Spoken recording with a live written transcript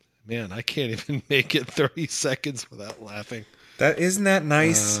Man, I can't even make it 30 seconds without laughing. Isn't that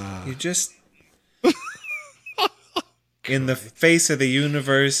nice? You just in the Christ. face of the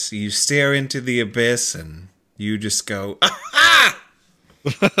universe, you stare into the abyss and you just go, ah!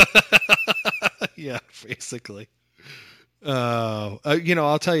 Yeah, basically. I'll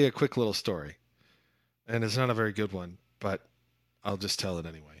tell you a quick little story, and it's not a very good one, but I'll just tell it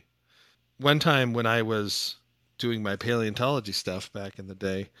anyway. One time when I was doing my paleontology stuff back in the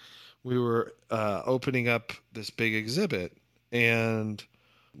day, we were opening up this big exhibit, and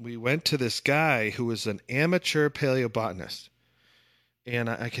we went to this guy who was an amateur paleobotanist, and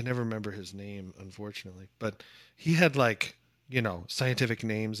I can never remember his name, unfortunately, but he had like scientific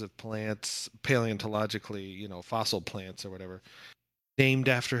names of plants, paleontologically, fossil plants or whatever, named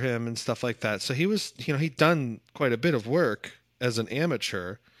after him and stuff like that. So he was, he'd done quite a bit of work as an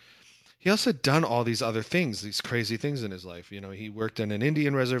amateur. He also had done all these other things, these crazy things in his life. He worked in an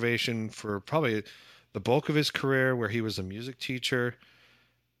Indian reservation for probably the bulk of his career, where he was a music teacher,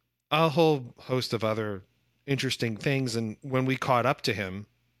 a whole host of other interesting things. And when we caught up to him,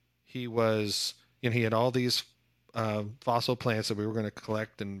 he was, he had all these fossil plants that we were going to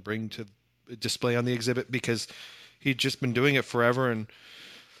collect and bring to display on the exhibit, because he'd just been doing it forever. And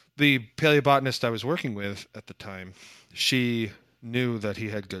the paleobotanist I was working with at the time, she knew that he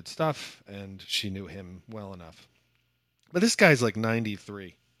had good stuff, and she knew him well enough. But this guy's like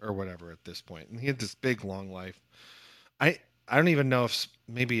 93 or whatever at this point, and he had this big long life. I I don't even know if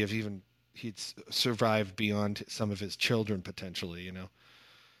maybe if even he'd survived beyond some of his children potentially.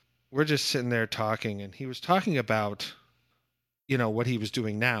 We're just sitting there talking, and he was talking about what he was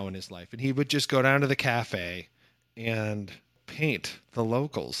doing now in his life, and he would just go down to the cafe and paint the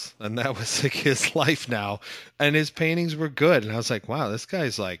locals, and that was like his life now. And his paintings were good, and I was like, wow, this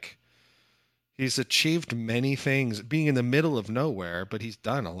guy's like, he's achieved many things being in the middle of nowhere, but he's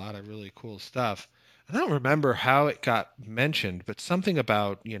done a lot of really cool stuff. I don't remember how it got mentioned, but something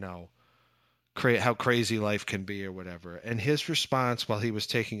about how crazy life can be or whatever. And his response, while he was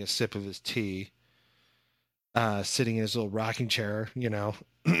taking a sip of his tea, sitting in his little rocking chair,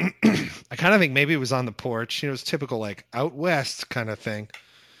 I kind of think maybe it was on the porch. It's typical like out west kind of thing.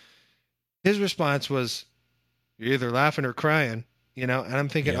 His response was, "You're either laughing or crying," And I'm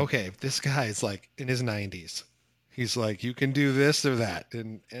thinking, Yep. okay, this guy's like in his 90s. He's like, you can do this or that,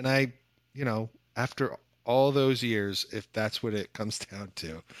 and I, after all those years, if that's what it comes down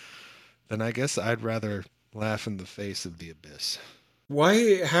to, then I guess I'd rather laugh in the face of the abyss.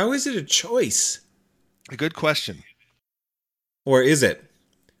 Why? How is it a choice? A good question. Or is it?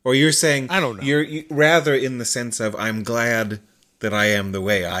 Or you're saying I don't know. rather in the sense of I'm glad that I am the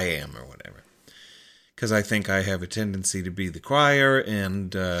way I am or whatever. Because I think I have a tendency to be the crier,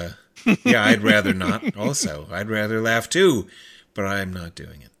 and yeah, I'd rather not also. I'd rather laugh too, but I'm not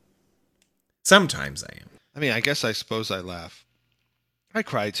doing it. Sometimes I am. I mean, I guess I suppose I laugh. I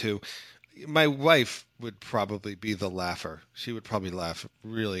cry too. My wife would probably be the laugher. She would probably laugh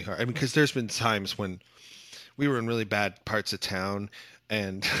really hard. I mean, because there's been times when we were in really bad parts of town,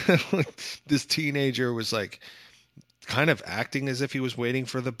 and this teenager was like kind of acting as if he was waiting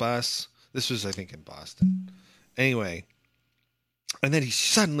for the bus. This was, I think, in Boston. Anyway, and then he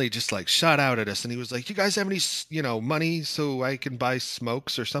suddenly just like shot out at us, and he was like, "You guys have any, money so I can buy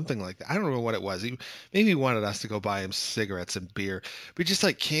smokes or something like that?" I don't know what it was. He maybe he wanted us to go buy him cigarettes and beer, but he just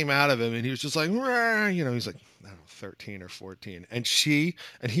like came out of him, and he was just like, "Rah," he's like, I don't know, 13 or 14, and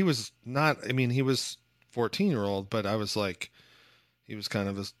he was not. I mean, he was 14-year-old, but I was like, he was kind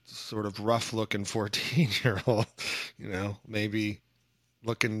of a sort of rough looking 14-year-old, maybe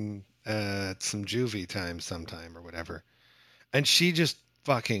looking at some juvie time sometime or whatever. And she just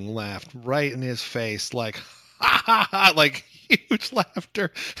fucking laughed right in his face, like, ha ha ha, like huge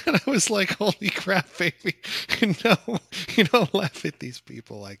laughter. And I was like, holy crap, baby. No, you don't laugh at these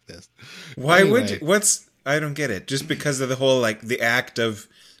people like this. Why would you? Anyway, I don't get it. Just because of the whole, like, the act of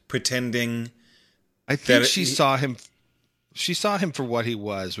pretending I that think she saw him for what he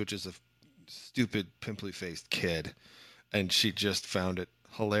was, which is a stupid, pimply faced kid. And she just found it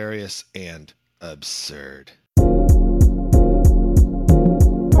hilarious and absurd.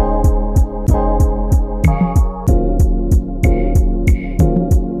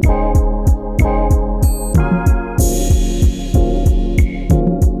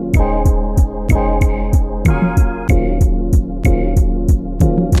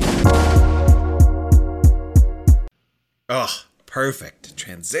 oh, perfect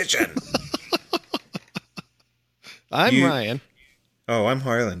transition. I'm You Ryan. Oh, I'm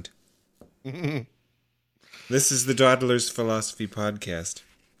Harland. This is the Dawdlers Philosophy Podcast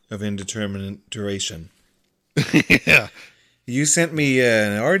of Indeterminate Duration. Yeah. You sent me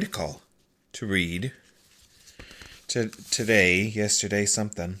an article to read yesterday,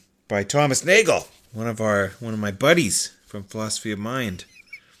 something by Thomas Nagel, one of my buddies from Philosophy of Mind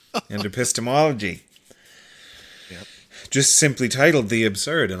and Epistemology. Yep. Just simply titled "The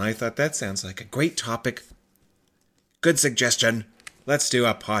Absurd," and I thought that sounds like a great topic. Good suggestion. Let's do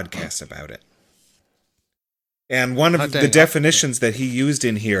a podcast about it. And one of the definitions that he used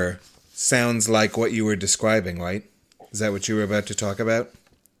in here sounds like what you were describing, right? Is that what you were about to talk about?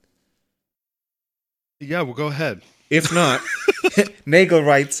 Yeah, well, go ahead. If not, Nagel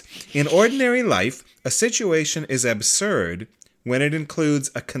writes, in ordinary life, a situation is absurd when it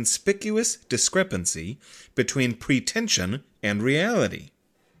includes a conspicuous discrepancy between pretension and reality.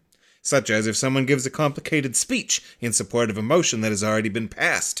 Such as if someone gives a complicated speech in support of a motion that has already been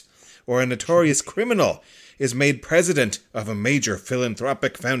passed, or a notorious criminal is made president of a major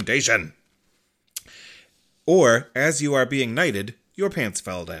philanthropic foundation. Or, as you are being knighted, your pants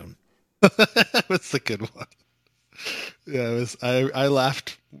fell down. That's a good one. Yeah, I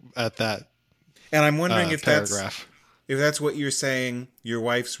laughed at that. And I'm wondering if paragraph. That's what you're saying. Your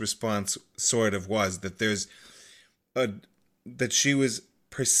wife's response sort of was that that she was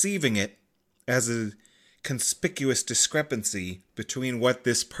perceiving it as a conspicuous discrepancy between what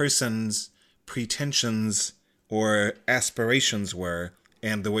this person's pretensions or aspirations were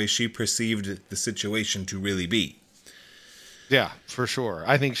and the way she perceived the situation to really be. Yeah, for sure.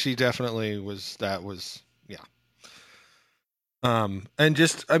 I think she definitely was. Yeah. And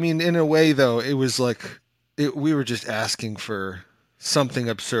just, I mean, in a way though, it was like we were just asking for something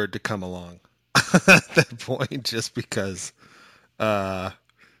absurd to come along at that point, just because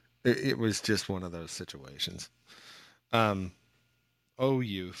it was just one of those situations. Oh,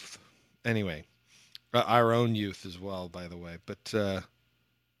 youth. Anyway, our own youth as well, by the way. But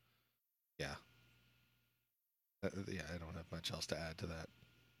yeah, yeah, I don't have much else to add to that.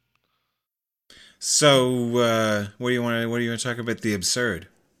 So, what do you want to talk about? The absurd.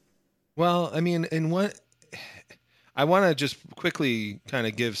 Well, I mean, in what I want to just quickly kind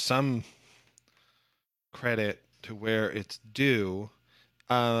of give some credit to where it's due.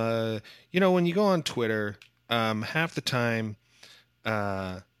 When you go on Twitter, half the time,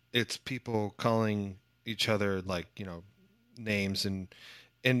 it's people calling each other like, names and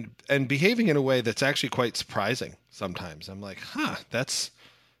behaving in a way that's actually quite surprising sometimes. I'm like, it's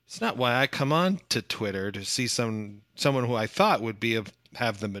not why I come on to Twitter to see someone who I thought would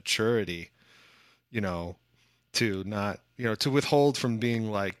have the maturity, to not, to withhold from being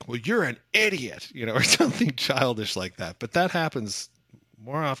like, well, you're an idiot, or something childish like that. But that happens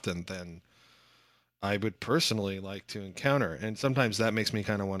more often than I would personally like to encounter. And sometimes that makes me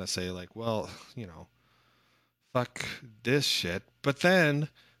kind of want to say like, well, fuck this shit. But then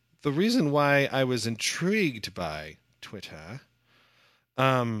the reason why I was intrigued by Twitter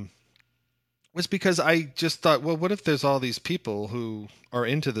was because I just thought, well, what if there's all these people who are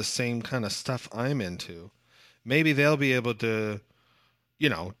into the same kind of stuff I'm into? Maybe they'll be able to,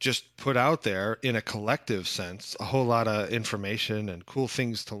 just put out there in a collective sense a whole lot of information and cool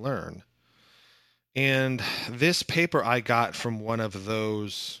things to learn. And this paper I got from one of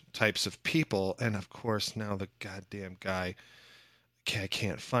those types of people, and of course now the goddamn guy, I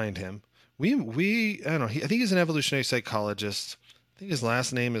can't find him. I don't know. I think he's an evolutionary psychologist. I think his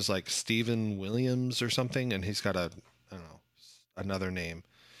last name is like Stephen Williams or something, and he's got I don't know, another name.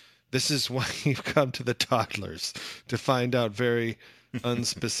 This is why you've come to the Dawdlers, to find out very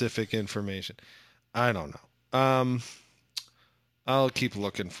unspecific information. I don't know. I'll keep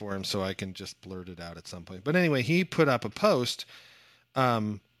looking for him so I can just blurt it out at some point. But anyway, he put up a post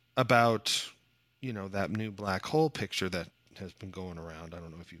about, that new black hole picture that has been going around. I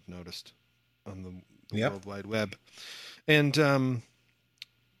don't know if you've noticed on the World Wide Web. And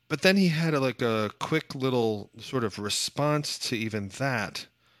but then he had a quick little sort of response to even that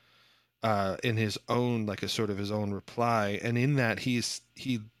in his own, like a sort of his own reply. And in that he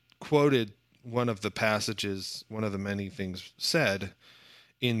quoted one of the passages, one of the many things said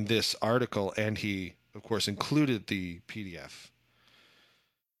in this article, and he of course included the PDF,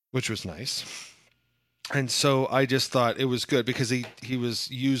 which was nice. And so I just thought it was good because he was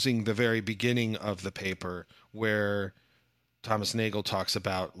using the very beginning of the paper where Thomas Nagel talks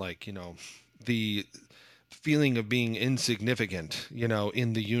about, like, the feeling of being insignificant,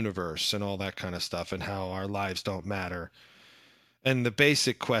 in the universe and all that kind of stuff, and how our lives don't matter. And the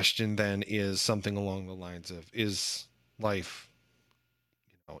basic question then is something along the lines of, is life,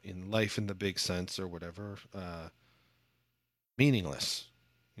 in life in the big sense or whatever, meaningless?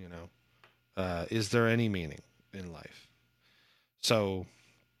 Is there any meaning in life? So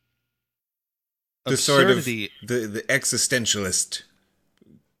The sort of absurdity. the existentialist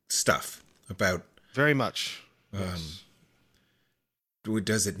stuff about Very much. um, Yes.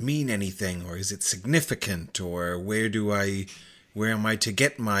 does it mean anything, or is it significant, or where am I to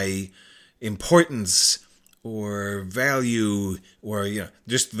get my importance or value, or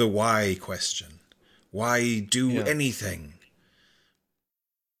just the why question. Why do Yeah. anything?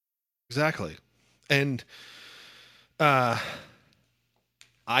 Exactly. And uh,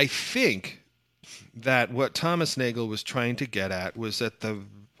 I think that what Thomas Nagel was trying to get at was at the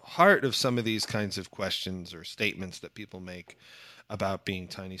heart of some of these kinds of questions or statements that people make about being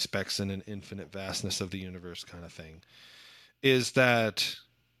tiny specks in an infinite vastness of the universe kind of thing is that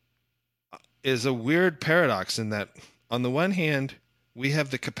is a weird paradox in that on the one hand we have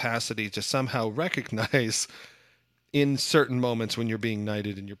the capacity to somehow recognize in certain moments when you're being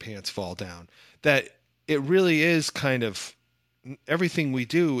knighted and your pants fall down that it really is kind of everything we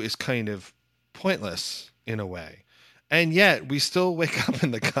do is kind of pointless in a way. And yet we still wake up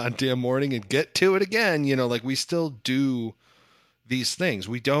in the goddamn morning and get to it again. Like we still do these things.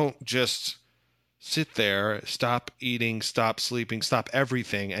 We don't just sit there, stop eating, stop sleeping, stop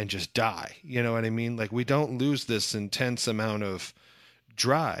everything and just die. You know what I mean? Like we don't lose this intense amount of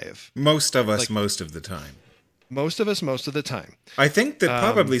drive. Most of us, Like most of the time. most of us, most of the time. I think that Um,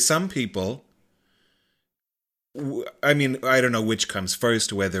 probably some people. I mean, I don't know which comes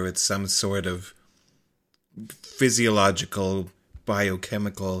first, whether it's some sort of physiological,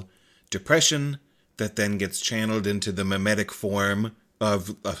 biochemical depression that then gets channeled into the mimetic form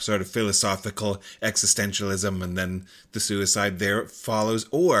of a sort of philosophical existentialism, and then the suicide there follows,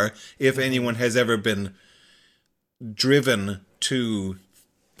 or if anyone has ever been driven to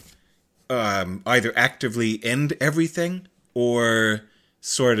either actively end everything or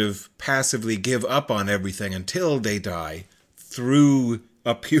sort of passively give up on everything until they die through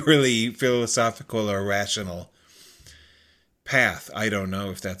a purely philosophical or rational path. I don't know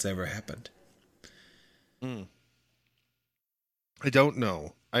if that's ever happened. mm, I don't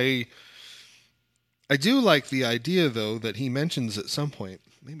know. I do like the idea though that he mentions at some point.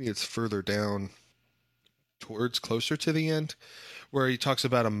 Maybe it's further down towards closer to the end where he talks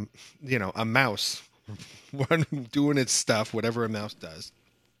about a mouse doing its stuff, whatever a mouse does.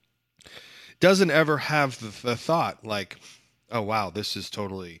 Doesn't ever have the thought like, "Oh wow, this is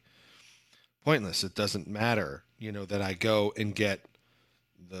totally pointless. It doesn't matter, that I go and get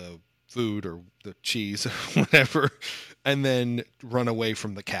the food or the cheese or whatever and then run away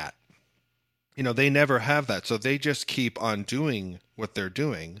from the cat." They never have that. So they just keep on doing what they're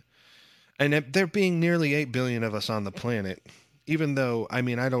doing. And there being nearly 8 billion of us on the planet, even though, I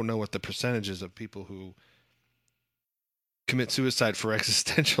mean, I don't know what the percentages of people who commit suicide for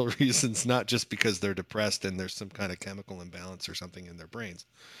existential reasons, not just because they're depressed and there's some kind of chemical imbalance or something in their brains.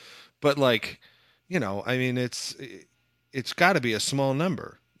 But like, I mean, it's got to be a small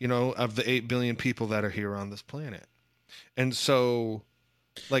number, of the 8 billion people that are here on this planet. And so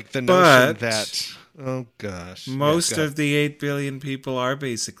like the notion But that, oh gosh, yeah, go most ahead. of the 8 billion people are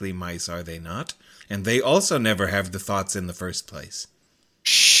basically mice, are they not? And they also never have the thoughts in the first place.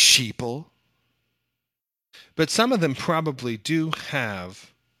 Sheeple. But some of them probably do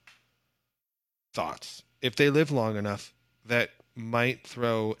have thoughts if they live long enough that might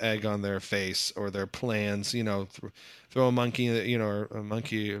throw egg on their face or their plans, throw a monkey, or a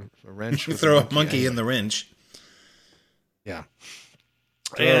monkey, a wrench with a Throw a monkey monkey in anyway. the wrench. Yeah.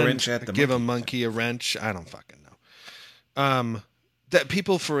 Throw a And wrench at the give a monkey. monkey a wrench. I don't fucking know. That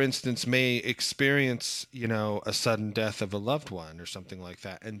people, for instance, may experience, a sudden death of a loved one or something like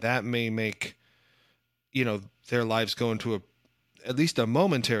that. And that may make, their lives go into at least a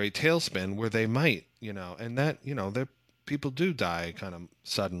momentary tailspin where they might, and that, that people do die kind of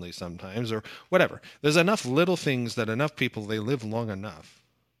suddenly sometimes or whatever. There's enough little things that enough people, they live long enough,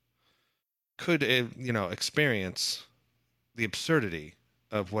 could, experience the absurdity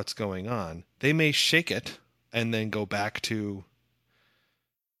of what's going on. They may shake it and then go back to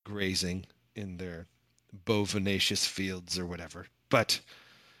grazing in their bovinaceous fields or whatever. But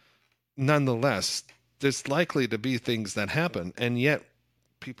nonetheless, there's likely to be things that happen, and yet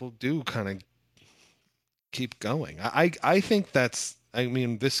people do kind of keep going. I think that's. I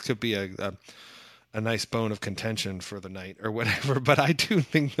mean, this could be a nice bone of contention for the night or whatever, but I do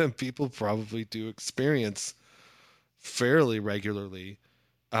think that people probably do experience fairly regularly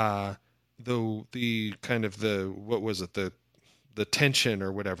uh, the kind of the what was it the tension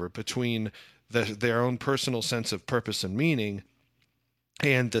or whatever between their own personal sense of purpose and meaning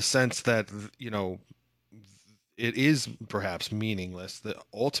and the sense that it is perhaps meaningless that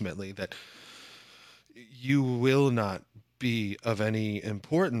ultimately that you will not be of any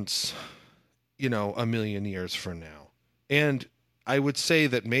importance a million years from now. And I would say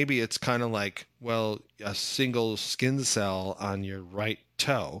that maybe it's kind of like, well, a single skin cell on your right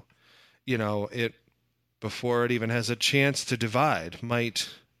toe, it before it even has a chance to divide might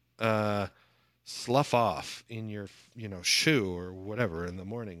uh, slough off in your, shoe or whatever in the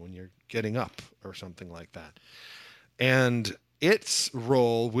morning when you're getting up or something like that. And its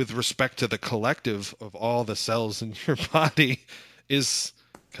role with respect to the collective of all the cells in your body is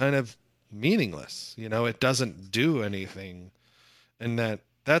kind of meaningless. It doesn't do anything. And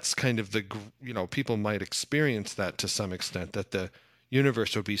that's kind of people might experience that to some extent, that the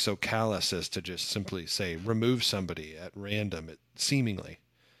universe would be so callous as to just simply say remove somebody at random, seemingly.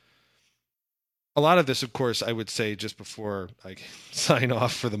 A lot of this, of course, I would say just before I sign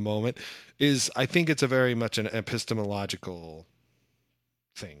off for the moment, is I think it's a very much an epistemological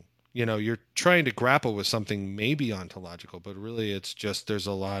thing. You're trying to grapple with something maybe ontological, but really it's just there's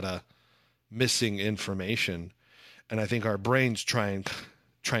a lot of missing information. And I think our brains try and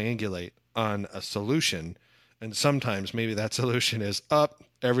triangulate on a solution. And sometimes maybe that solution is up,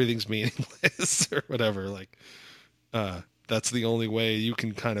 everything's meaningless or whatever. Like, that's the only way you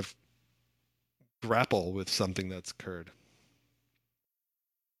can kind of grapple with something that's occurred.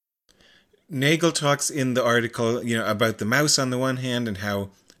 Nagel talks in the article, about the mouse on the one hand and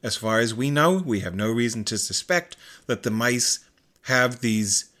how, as far as we know, we have no reason to suspect that the mice have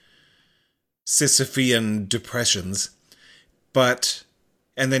these Sisyphean depressions. But,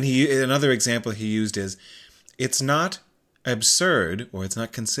 and then another example he used is, it's not absurd, or it's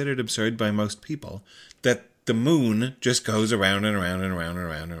not considered absurd by most people, that the moon just goes around and around and around and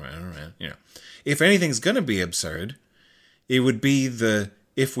around and around and around. If anything's going to be absurd, it would be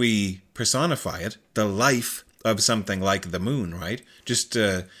if we personify it, the life of something like the moon, right? Just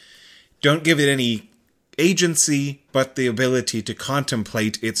don't give it any agency but the ability to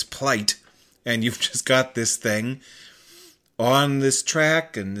contemplate its plight, and you've just got this thing on this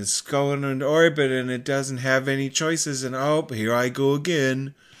track and it's going in orbit and it doesn't have any choices, and oh, here I go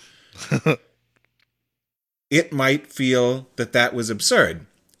again. It might feel that was absurd.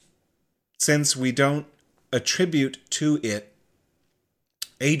 Since we don't attribute to it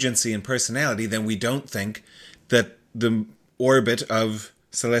agency and personality, then we don't think that the orbit of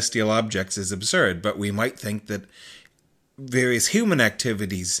celestial objects is absurd, but we might think that various human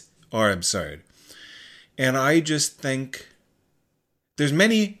activities are absurd. And I just think there's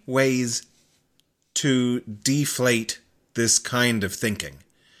many ways to deflate this kind of thinking.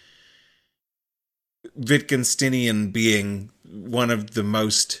 Wittgensteinian being one of the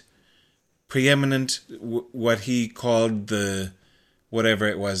most preeminent, what he called the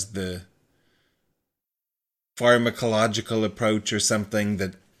pharmacological approach or something,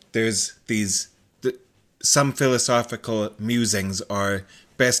 that there's some philosophical musings are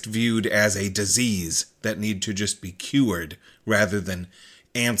best viewed as a disease that need to just be cured rather than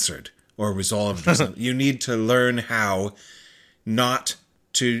answered or resolved or something. You need to learn how not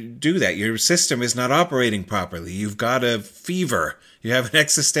to do that. Your system is not operating properly. You've got a fever. You have an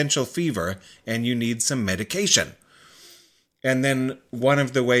existential fever and you need some medication. And then one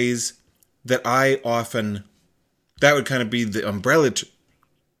of the ways that that would kind of be the umbrella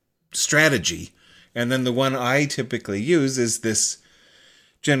strategy. And then the one I typically use is this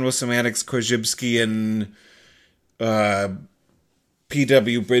general semantics Korzybskian,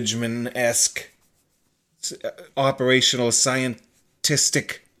 P.W. Bridgman-esque operational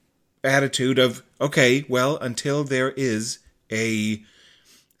scientistic attitude of, okay, well, until there is a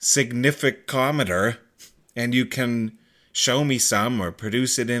significometer and you can show me some or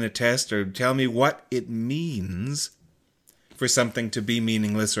produce it in a test or tell me what it means for something to be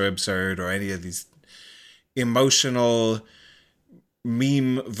meaningless or absurd or any of these emotional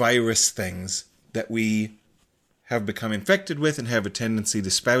meme virus things that we have become infected with and have a tendency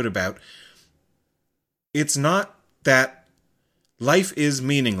to spout about. It's not that life is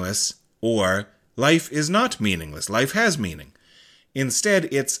meaningless or life is not meaningless. Life has meaning. Instead,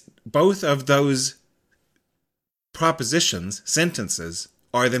 it's both of those propositions, sentences,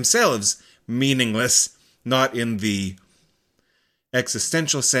 are themselves meaningless, not in the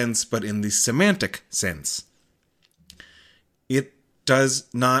existential sense, but in the semantic sense. It does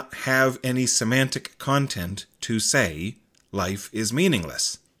not have any semantic content to say life is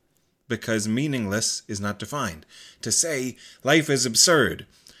meaningless, because meaningless is not defined. To say life is absurd,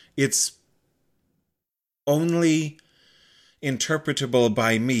 it's only interpretable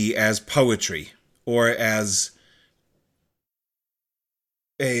by me as poetry or as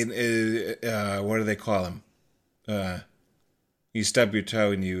what do they call them? You stub your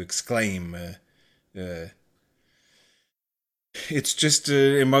toe and you exclaim. It's just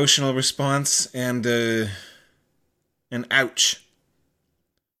an emotional response and an ouch.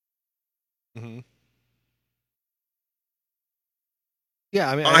 Hmm. Yeah,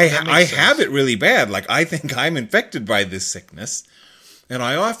 I mean, that I makes have sense. it really bad. Like, I think I'm infected by this sickness, and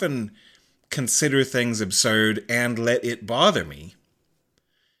I often consider things absurd and let it bother me.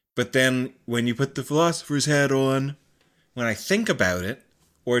 But then when you put the philosopher's hat on, when I think about it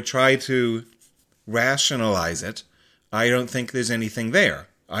or try to rationalize it, I don't think there's anything there.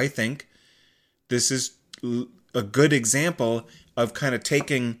 I think this is a good example of kind of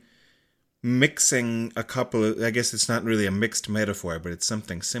mixing a couple of, I guess it's not really a mixed metaphor, but it's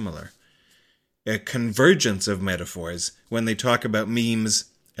something similar. A convergence of metaphors when they talk about memes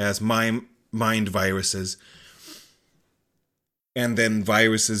as mind viruses, and then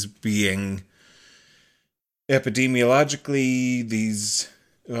viruses being epidemiologically these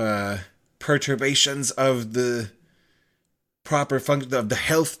uh, perturbations of the proper function of the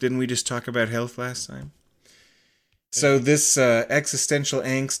health. Didn't we just talk about health last time? So Yeah. this existential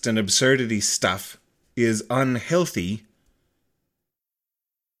angst and absurdity stuff is unhealthy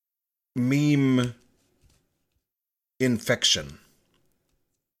meme infection.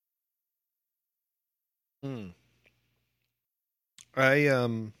 Hmm. I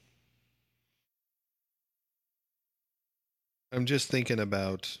I'm just thinking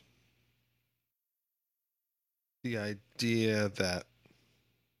about the idea that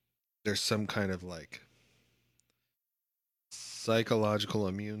there's some kind of like psychological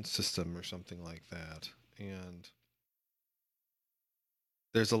immune system or something like that. And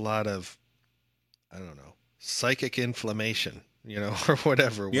there's a lot of, I don't know, psychic inflammation, or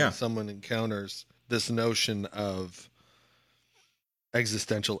whatever when Yeah. someone encounters this notion of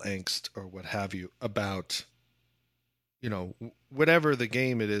existential angst or what have you about, whatever the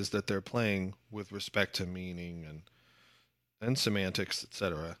game it is that they're playing with respect to meaning and semantics,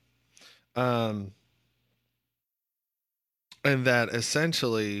 etc. Um, and that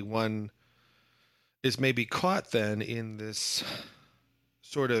essentially one is maybe caught then in this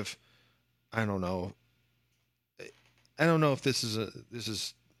sort of, I don't know, I don't know if this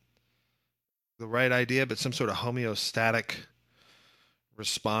is the right idea, but some sort of homeostatic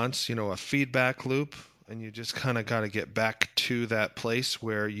response, a feedback loop, and you just kind of got to get back to that place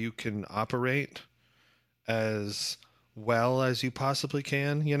where you can operate as well as you possibly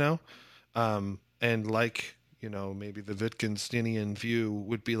can, and like, maybe the Wittgensteinian view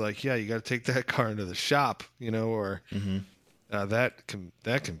would be like, yeah, you got to take that car into the shop, or Mm-hmm.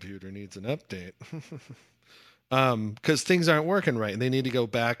 that computer needs an update. Because things aren't working right, and they need to go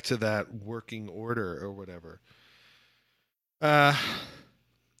back to that working order or whatever. Uh,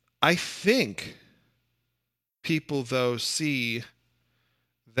 I think people though see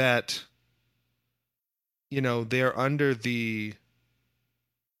that they're under the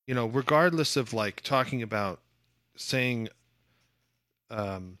regardless of like talking about saying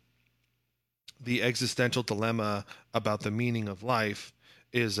um, the existential dilemma about the meaning of life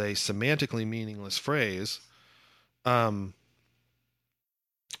is a semantically meaningless phrase. um,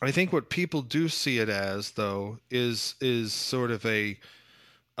 I think what people do see it as though is sort of a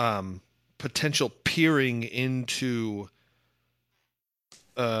um, potential peering into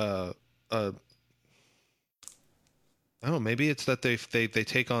uh, uh, I don't know, maybe it's that they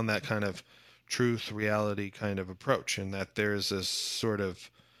take on that kind of truth reality kind of approach, and that there's this sort of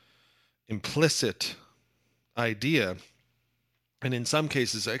implicit idea, and in some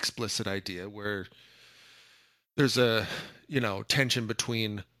cases explicit idea, where there's a tension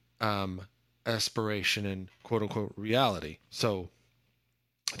between um, aspiration and quote unquote reality. So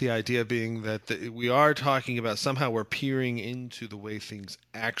the idea being that we are talking about somehow we're peering into the way things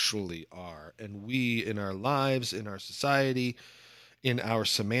actually are, and we in our lives, in our society, in our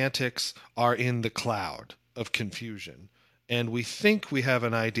semantics are in the cloud of confusion. And we think we have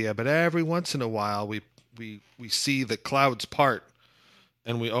an idea, but every once in a while we see the clouds part,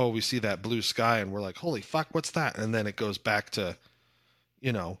 and we see that blue sky, and we're like, holy fuck, what's that? And then it goes back to,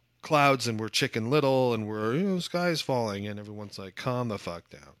 clouds, and we're chicken little, and we're, sky's falling, and everyone's like, calm the fuck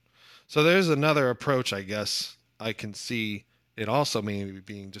down. So there's another approach, I guess I can see it also maybe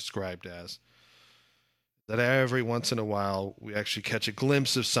being described as that every once in a while we actually catch a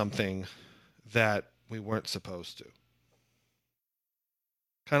glimpse of something that we weren't supposed to.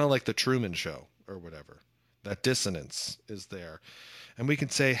 Kind of like the Truman Show or whatever. That dissonance is there. And we can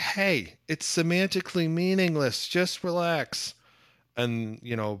say, hey, it's semantically meaningless. Just relax. And,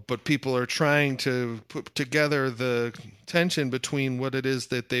 but people are trying to put together the tension between what it is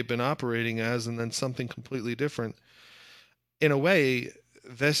that they've been operating as and then something completely different. In a way,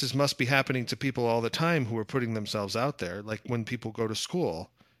 must be happening to people all the time who are putting themselves out there. Like when people go to school,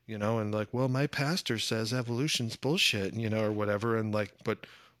 and like, well, my pastor says evolution's bullshit, or whatever. And like, but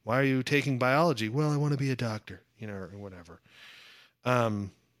why are you taking biology? Well, I want to be a doctor, or whatever.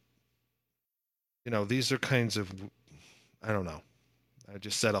 Um, these are kinds of, I don't know. I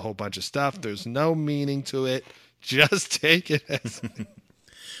just said a whole bunch of stuff. There's no meaning to it. Just take it as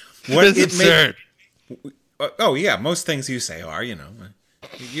What it's it absurd. oh yeah, most things you say are, you're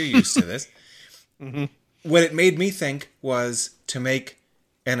used to this. Hmm. What it made me think was to make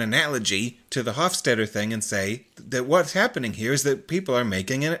an analogy to the Hofstadter thing and say that what's happening here is that people are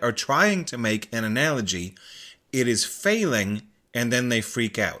making it or trying to make an analogy. It is failing, and then they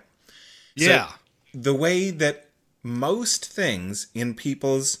freak out. So Yeah. the way that most things in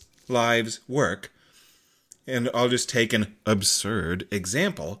people's lives work, and I'll just take an absurd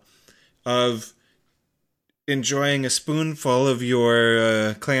example of enjoying a spoonful of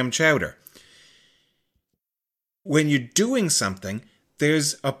your clam chowder. When you're doing something,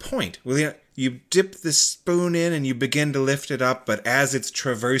 there's a point. Well, you dip the spoon in and you begin to lift it up, but as it's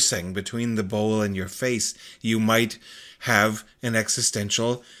traversing between the bowl and your face, you might have an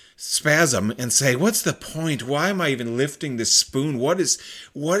existential spasm and say, "What's the point? Why am I even lifting this spoon? What is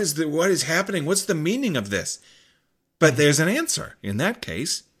happening? What's the meaning of this?" But there's an answer. In that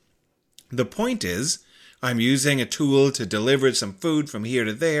case, the point is, I'm using a tool to deliver some food from here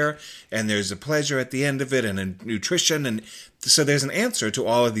to there, and there's a pleasure at the end of it and a nutrition. And so there's an answer to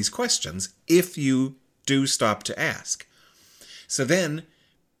all of these questions if you do stop to ask. So then,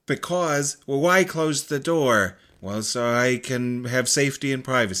 why close the door? Well, so I can have safety and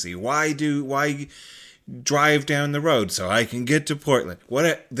privacy. Why drive down the road? So I can get to Portland.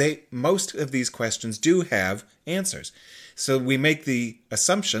 Most of these questions do have answers. So we make the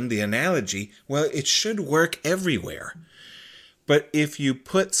assumption, the analogy, well, it should work everywhere. But if you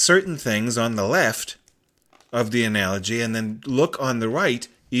put certain things on the left of the analogy and then look on the right,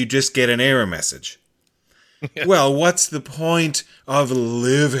 you just get an error message. Yeah. Well, what's the point of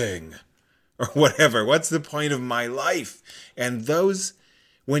living? Or whatever. What's the point of my life? And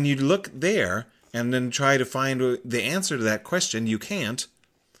when you look there and then try to find the answer to that question, you can't.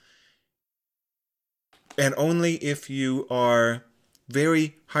 And only if you are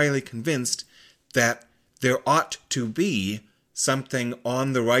very highly convinced that there ought to be something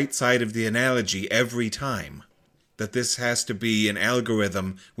on the right side of the analogy every time, that this has to be an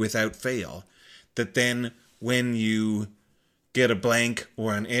algorithm without fail, that then when you get a blank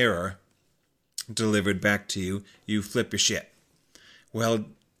or an error delivered back to you, you flip your shit. Well,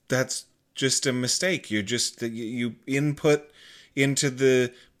 that's just a mistake. You input into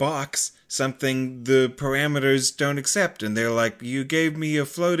the box something the parameters don't accept, and they're like, you gave me a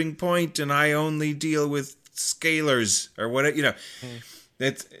floating point and I only deal with scalars or whatever.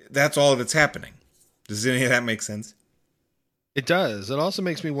 That's all that's happening. Does any of that make sense? It does. It also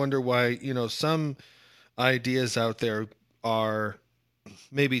makes me wonder why, some ideas out there are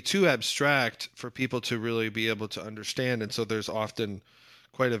maybe too abstract for people to really be able to understand. And so there's often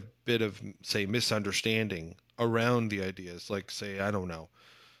quite a bit of, say, misunderstanding around the ideas. Like, say, I don't know,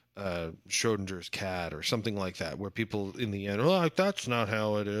 Schrodinger's cat or something like that, where people in the end are like, that's not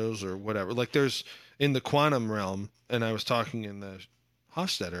how it is, or whatever. Like, there's in the quantum realm, and I was talking in the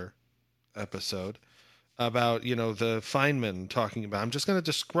Hofstadter episode about, the Feynman talking about, I'm just going to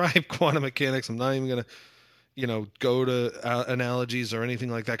describe quantum mechanics. I'm not even going to, go to analogies or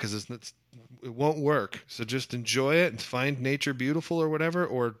anything like that because it won't work. So just enjoy it and find nature beautiful or whatever,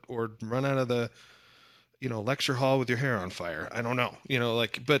 or run out of the, lecture hall with your hair on fire. I don't know,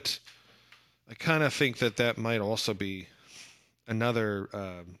 but I kind of think that might also be another,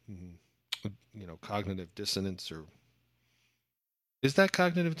 cognitive dissonance, or is that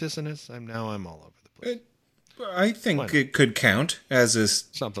cognitive dissonance? I'm all over the place. I think it could count as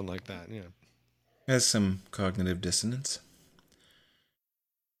Something like that. Yeah. as some cognitive dissonance.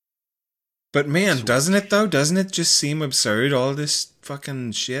 But man, Sweet. doesn't it though? Doesn't it just seem absurd, all this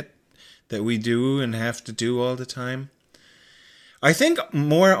fucking shit that we do and have to do all the time? I think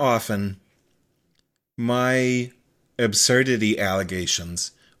more often my absurdity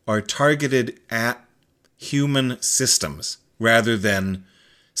allegations are targeted at human systems rather than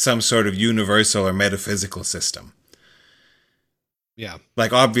some sort of universal or metaphysical system. Yeah.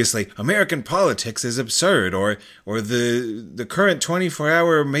 Like, obviously, American politics is absurd, or the current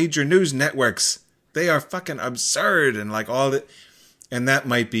 24-hour major news networks, they are fucking absurd, and like all that, and that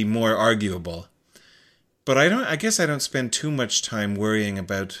might be more arguable. But I guess I don't spend too much time worrying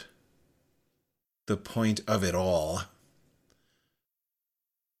about the point of it all.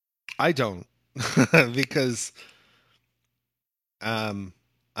 I don't, because Um,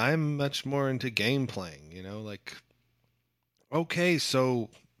 I'm much more into game playing, like, okay, so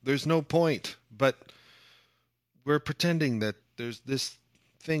there's no point, but we're pretending that there's this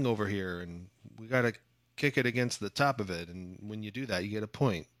thing over here and we got to kick it against the top of it. And when you do that, you get a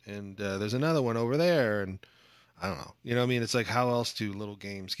point. And there's another one over there. And I don't know. You know what I mean? It's like, how else do little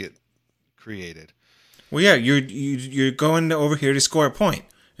games get created? Well, yeah, you're going over here to score a point.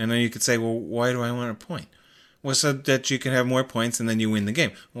 And then you could say, well, why do I want a point? Well, so that you can have more points and then you win the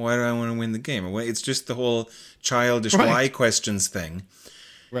game. Well, why do I want to win the game? It's just the whole childish Right. why questions thing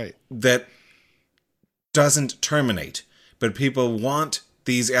Right. that doesn't terminate. But people want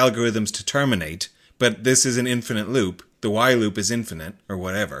these algorithms to terminate, but this is an infinite loop. The why loop is infinite, or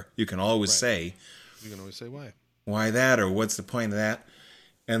whatever. You can always say, You can always say why that, or what's the point of that?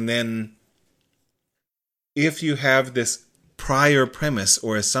 And then if you have this prior premise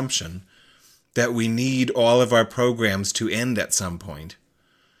or assumption that we need all of our programs to end at some point,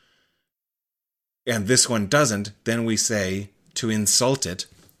 and this one doesn't, then we say, to insult it,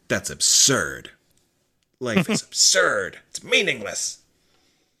 that's absurd. Life is absurd. It's meaningless.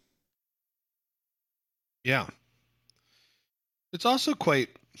 Yeah. It's also quite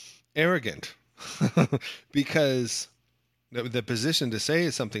arrogant because the position to say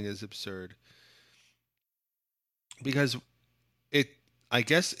something is absurd because it I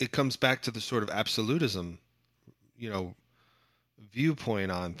guess it comes back to the sort of absolutism, you know,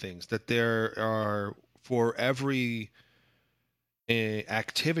 viewpoint on things that there are for every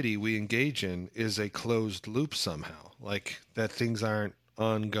activity we engage in is a closed loop somehow, like that things aren't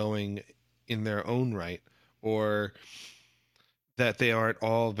ongoing in their own right, or that they aren't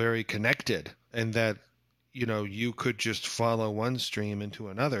all very connected, and that you could just follow one stream into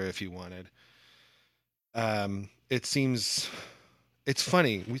another if you wanted. It seems it's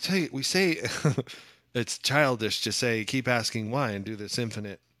funny. We say it's childish to say keep asking why and do this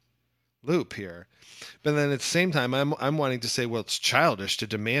infinite loop here. But then at the same time, I'm wanting to say, well, it's childish to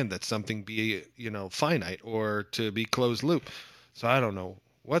demand that something be, finite or to be closed loop. So I don't know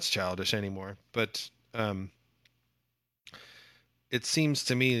what's childish anymore. But it seems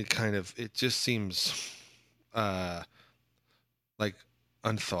to me it just seems like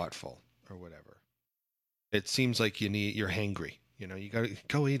unthoughtful or whatever. It seems like you're hangry. You got to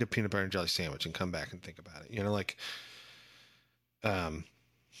go eat a peanut butter and jelly sandwich and come back and think about it. Like, um,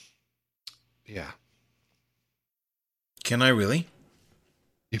 yeah. Can I really?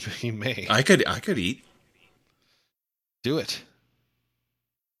 You may I could eat. do it.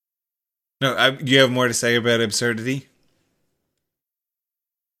 No, do you have more to say about absurdity?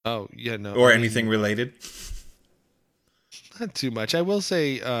 Oh yeah, no, Or anything related? not too much. I will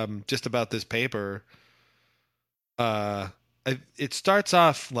say, just about this paper. It starts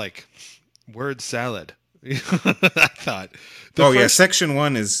off like word salad. I thought. Yeah, section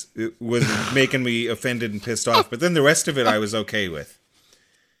 1 was making me offended and pissed off, but then the rest of it I was okay with.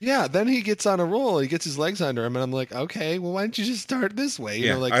 Yeah, then he gets on a roll. He gets his legs under him, and I'm like, okay, well, why don't you just start this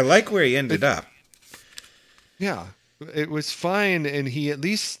way? I like where he ended up. Yeah, it was fine, and he at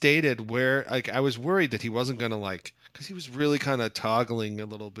least stated where. Like, I was worried that he wasn't gonna because he was really kind of toggling a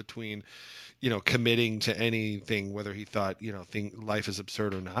little between, committing to anything, whether he thought, life is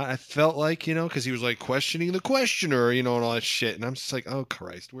absurd or not. I felt like, because he was like questioning the questioner, and all that shit, and I'm just like, oh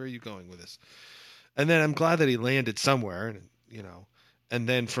Christ, where are you going with this? And then I'm glad that he landed somewhere, and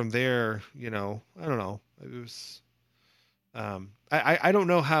then from there, I don't know. It was, I don't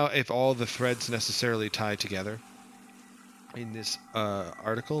know if all the threads necessarily tie together in this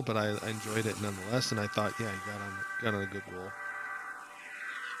article, but I enjoyed it nonetheless, and I thought, yeah, he got on a good roll.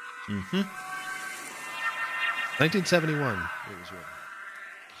 Mm-hmm. 1971 it was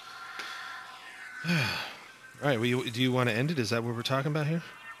written. All right, well, do you want to end it? Is that what we're talking about here?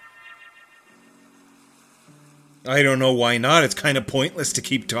 I don't know why not. It's kind of pointless to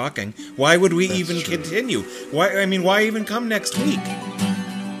keep talking. Why would we even continue? Why even come next week?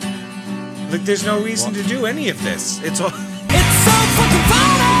 Like, there's no reason to do any of this. It's so fucking